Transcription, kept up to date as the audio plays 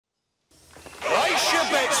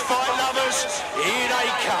folks, here they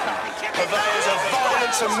come. Purveyors of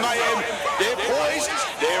violence and mayhem. They're poised,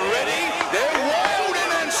 they're ready, they're wild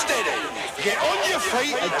and unsteady. Get on your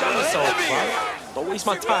feet and let them in. Don't waste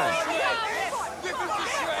my time.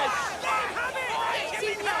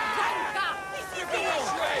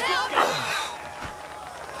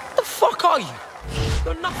 What the fuck are you?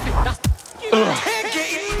 You're nothing. That's you. They're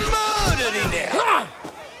getting murdered in there.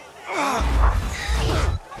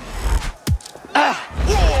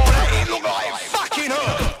 Whoa, that didn't look like it fucking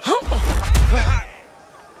hurt.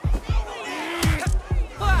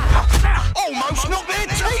 Almost knocked their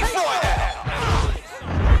teeth right out.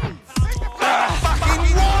 Fucking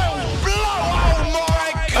wild blow, oh my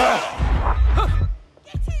God.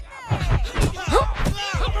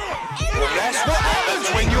 Well, that's what happens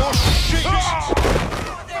when you're shit.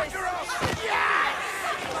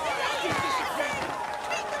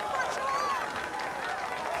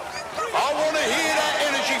 I want to hear that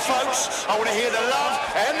energy, folks. I want to hear the love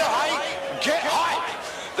and the hate. Get hype.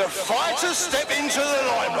 The fighters step into the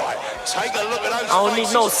limelight. Take a look at those I don't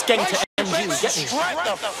need no faces. skank to end you. Get me. Strap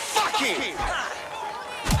the fuck in.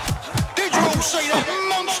 Did you all see that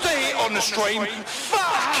monster hit on the stream?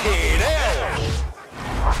 Fucking hell.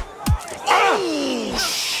 Oh,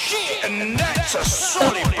 shit. And that's a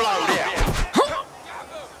solid blow there.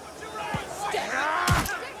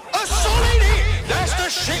 A solid hit. That's the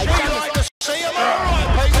shit we like to see. Am I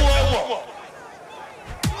right, people? Or what?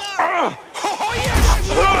 Oh, yes.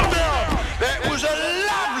 Knockdown. That was a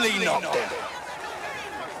lovely knockdown.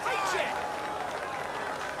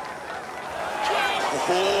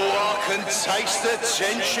 Oh, I can taste the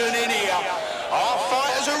tension in here. Our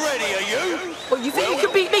fighters are ready, are you? Well, you think you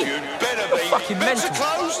can beat me? You'd better be. Fucking Bets mental.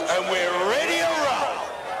 are closed and we're ready to roll.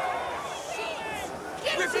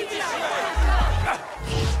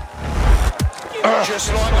 Just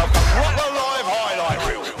like a proper live highlight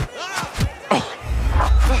reel.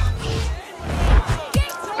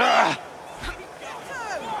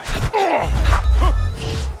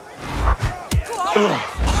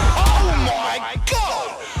 Oh my God!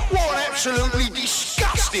 What absolutely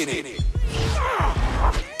disgusting it is!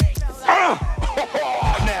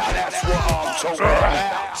 Now that's what I'm talking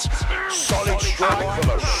about. Solid strike from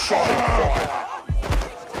a solid fighter.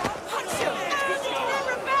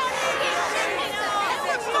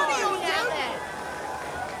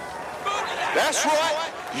 That's right.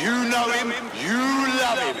 You know him, you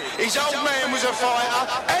love him. His old man was a fighter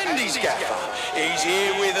and his gaffer. He's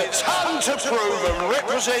here with a ton to prove and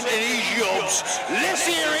representing his jobs. Let's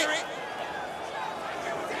hear it.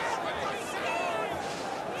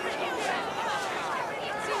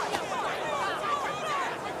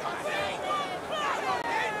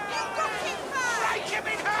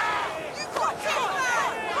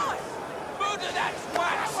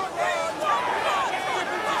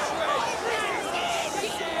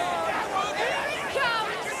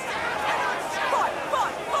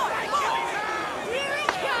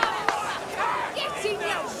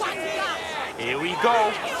 Here we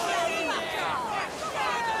go.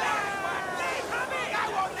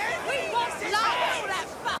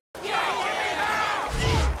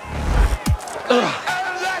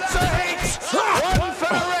 And that's a hit! One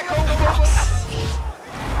for the record books!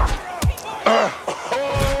 Oh,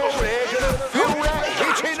 they're gonna feel that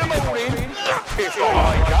hit in the morning if I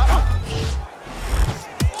wake up.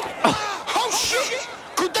 Oh shit!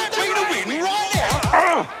 Could that be the win right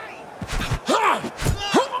now?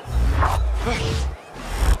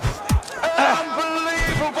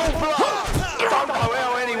 Unbelievable blow! Don't know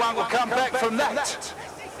how anyone will come back from that.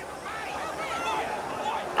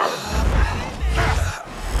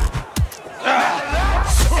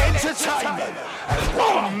 That's entertainment! And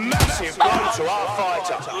one massive blow to our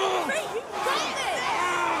fighter.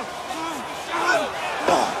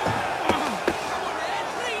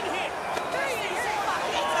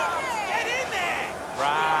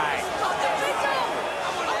 Right.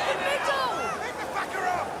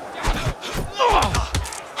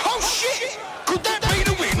 Oh shit! Could that be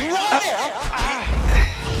the win right now?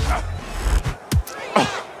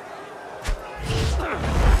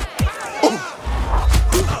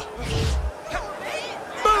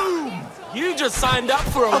 You just signed up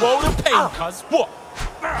for a world of pain, cuz. What?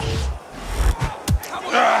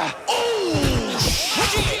 Oh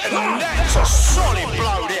shit! And that's a solid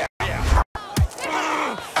blow there.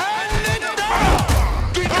 And then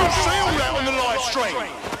down! Did you see all that on the live stream?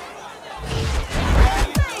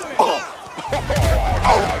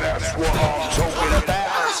 Oh, that's what I'm talking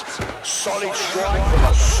about. Solid strike from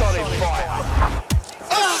a solid fighter.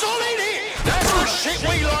 A solid hit! That's the shit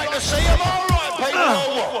we like to see. Am I right, people, or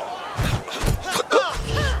what?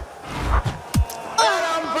 An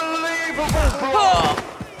unbelievable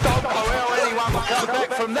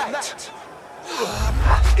than that.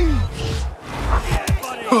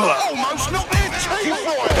 Almost knocked their teeth right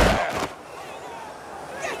out.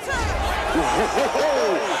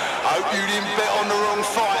 Hope you didn't bet on the wrong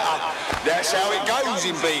fighter. That's how it goes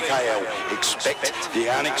in BKL. Expect the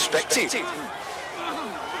unexpected.